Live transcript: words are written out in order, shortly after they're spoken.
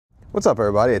What's up,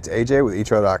 everybody? It's AJ with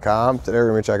etrailer.com. Today we're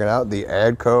going to be checking out the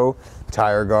Adco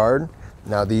Tyre Gard.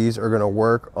 Now these are going to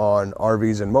work on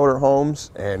RVs and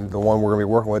motorhomes, and the one we're going to be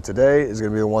working with today is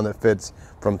going to be the one that fits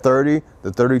from 30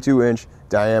 to 32 inch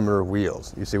diameter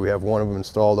wheels. You see we have one of them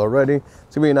installed already.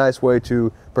 It's going to be a nice way to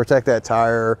protect that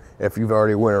tire if you've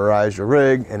already winterized your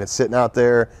rig and it's sitting out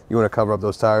there. You want to cover up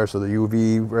those tires so the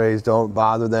UV rays don't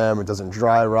bother them, it doesn't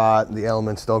dry rot, and the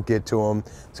elements don't get to them.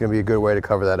 It's going to be a good way to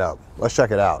cover that up. Let's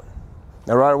check it out.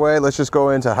 Now right away, let's just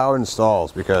go into how it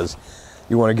installs, because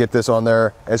you want to get this on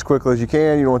there as quickly as you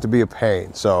can. You don't want it to be a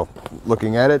pain. So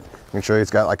looking at it, I can show you it's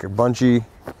got like a bunchy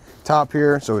top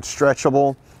here, so it's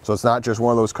stretchable. So it's not just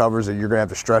one of those covers that you're gonna have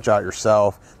to stretch out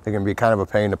yourself. They can be kind of a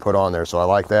pain to put on there. So I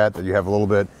like that you have a little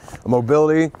bit of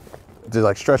mobility to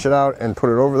like stretch it out and put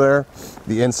it over there.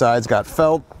 The inside's got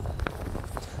felt,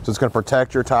 so it's gonna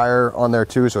protect your tire on there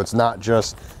too. So it's not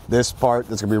just this part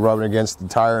that's gonna be rubbing against the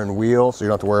tire and wheel, so you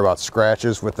don't have to worry about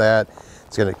scratches with that.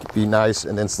 It's gonna be nice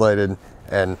and insulated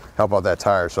and help out that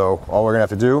tire. So all we're gonna have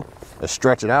to do is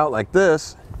stretch it out like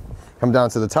this, come down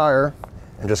to the tire,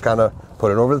 and just kind of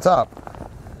put it over the top.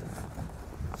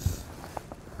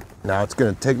 Now it's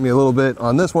gonna take me a little bit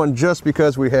on this one just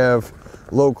because we have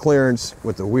low clearance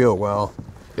with the wheel well.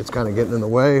 It's kind of getting in the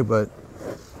way, but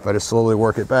if I just slowly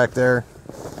work it back there,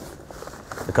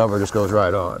 the cover just goes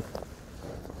right on.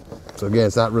 So again,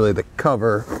 it's not really the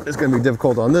cover. It's gonna be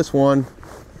difficult on this one.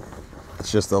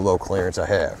 It's just the low clearance I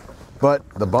have. But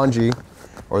the bungee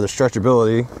or the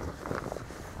stretchability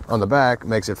on the back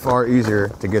makes it far easier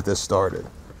to get this started.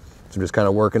 So I'm just kind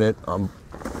of working it on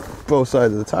both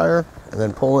sides of the tire and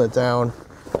then pulling it down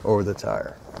over the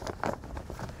tire.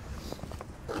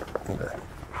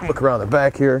 Look around the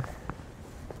back here.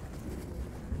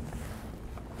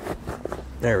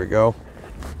 There we go.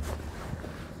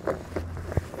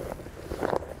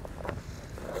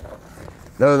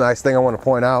 Another nice thing I want to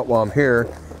point out while I'm here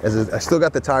is I still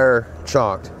got the tire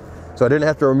chalked. So I didn't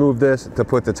have to remove this to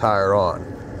put the tire on,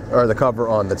 or the cover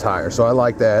on the tire. So I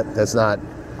like that. That's not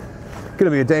going to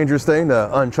be a dangerous thing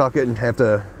to unchalk it and have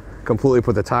to completely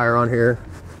put the tire on here,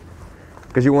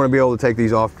 because you want to be able to take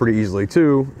these off pretty easily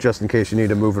too, just in case you need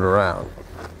to move it around.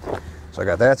 So I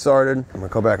got that started. I'm going to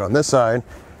go back on this side,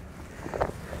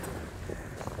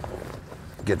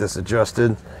 get this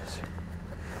adjusted.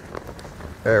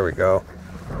 There we go.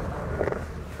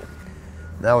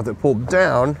 Now with it pulled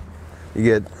down, you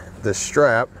get this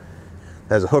strap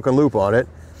that has a hook and loop on it.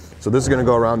 So this is going to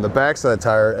go around the back side of the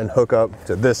tire and hook up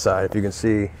to this side, if you can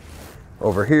see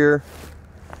over here.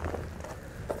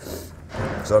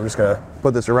 So I'm just going to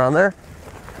put this around there.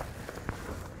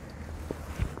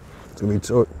 It's going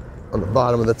to be on the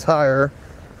bottom of the tire.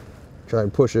 Try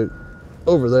and push it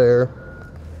over there.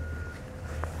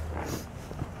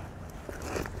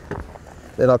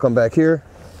 Then I'll come back here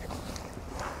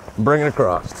and bring it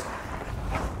across.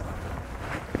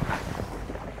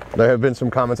 There have been some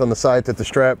comments on the site that the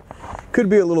strap could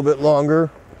be a little bit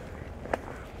longer.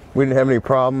 We didn't have any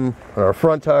problem on our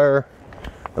front tire.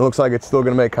 It looks like it's still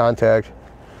going to make contact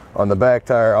on the back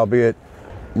tire, albeit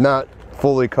not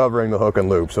fully covering the hook and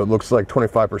loop. So it looks like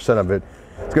 25% of it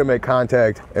is going to make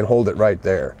contact and hold it right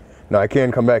there. Now I can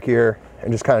come back here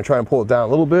and just kind of try and pull it down a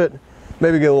little bit,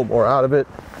 maybe get a little more out of it.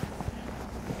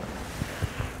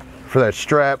 For that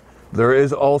strap, there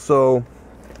is also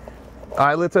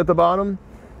eyelets at the bottom,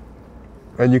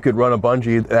 and you could run a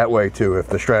bungee that way too. If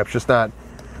the strap's just not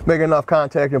making enough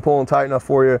contact and pulling tight enough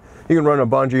for you, you can run a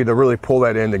bungee to really pull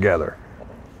that in together.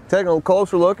 Taking a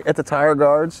closer look at the tire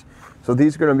guards. So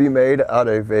these are going to be made out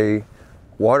of a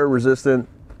water resistant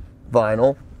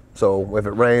vinyl. So if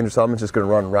it rains or something, it's just going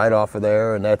to run right off of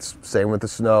there, and that's same with the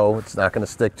snow. It's not going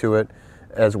to stick to it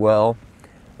as well.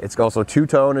 It's also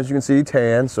two-tone, as you can see,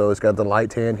 tan. So it's got the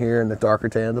light tan here and the darker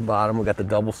tan at the bottom. We've got the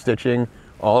double stitching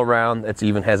all around. It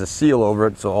even has a seal over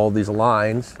it, so all these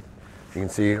lines, you can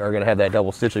see, are gonna have that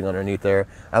double stitching underneath there.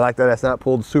 I like that it's not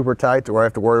pulled super tight to where I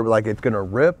have to worry like it's gonna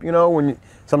rip, you know, when you,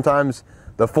 sometimes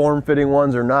the form-fitting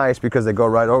ones are nice because they go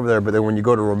right over there, but then when you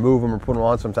go to remove them or put them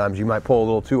on, sometimes you might pull a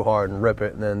little too hard and rip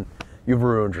it, and then you've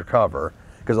ruined your cover.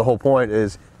 Because the whole point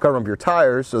is covering up your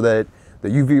tires so that the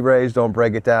UV rays don't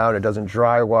break it down, it doesn't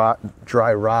dry rot,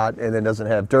 and then doesn't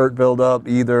have dirt buildup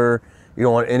either. You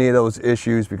don't want any of those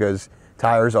issues, because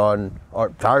tires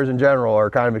in general are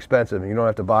kind of expensive, and you don't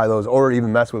have to buy those or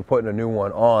even mess with putting a new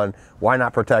one on. Why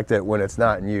not protect it when it's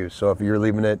not in use? So if you're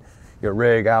leaving your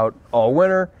rig out all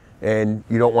winter and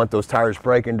you don't want those tires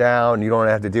breaking down, you don't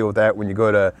have to deal with that when you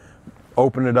go to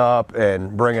open it up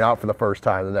and bring it out for the first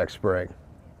time the next spring.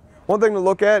 One thing to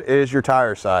look at is your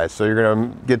tire size. So you're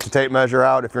going to get the tape measure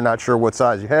out if you're not sure what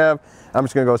size you have. I'm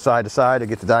just going to go side to side to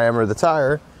get the diameter of the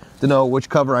tire. to know which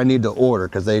cover I need to order,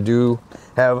 because they do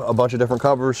have a bunch of different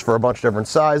covers for a bunch of different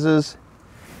sizes.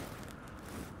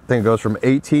 I think it goes from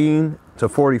 18 to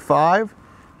 45.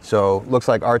 So looks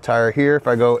like our tire here, if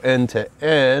I go end to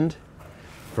end,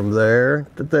 from there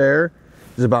to there,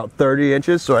 is about 30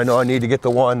 inches. So I know I need to get the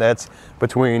one that's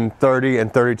between 30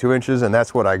 and 32 inches, and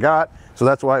that's what I got. So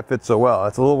that's why it fits so well.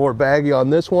 It's a little more baggy on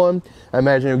this one. I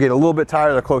imagine you'll get a little bit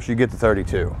tighter the closer you get to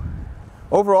 32.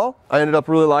 Overall, I ended up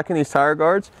really liking these tire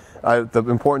guards. The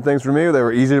important things for me, they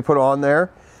were easy to put on there,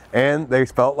 and they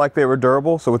felt like they were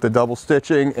durable. So with the double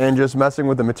stitching and just messing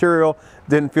with the material,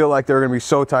 didn't feel like they were gonna be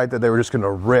so tight that they were just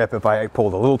gonna rip if I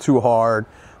pulled a little too hard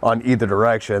on either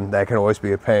direction. That can always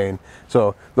be a pain.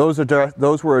 So those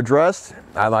were addressed.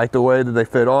 I like the way that they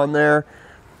fit on there.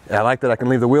 I like that I can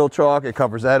leave the wheel chalk. It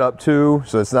covers that up too,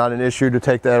 so it's not an issue to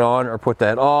take that on or put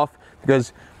that off,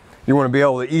 because you want to be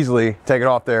able to easily take it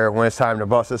off there when it's time to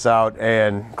bust this out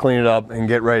and clean it up and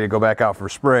get ready to go back out for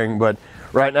spring. But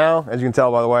right now, as you can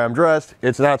tell by the way I'm dressed,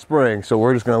 it's not spring, so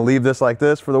we're just going to leave this like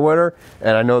this for the winter,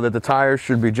 and I know that the tires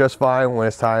should be just fine when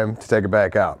it's time to take it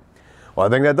back out. Well, I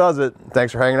think that does it.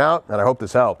 Thanks for hanging out, and I hope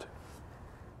this helped.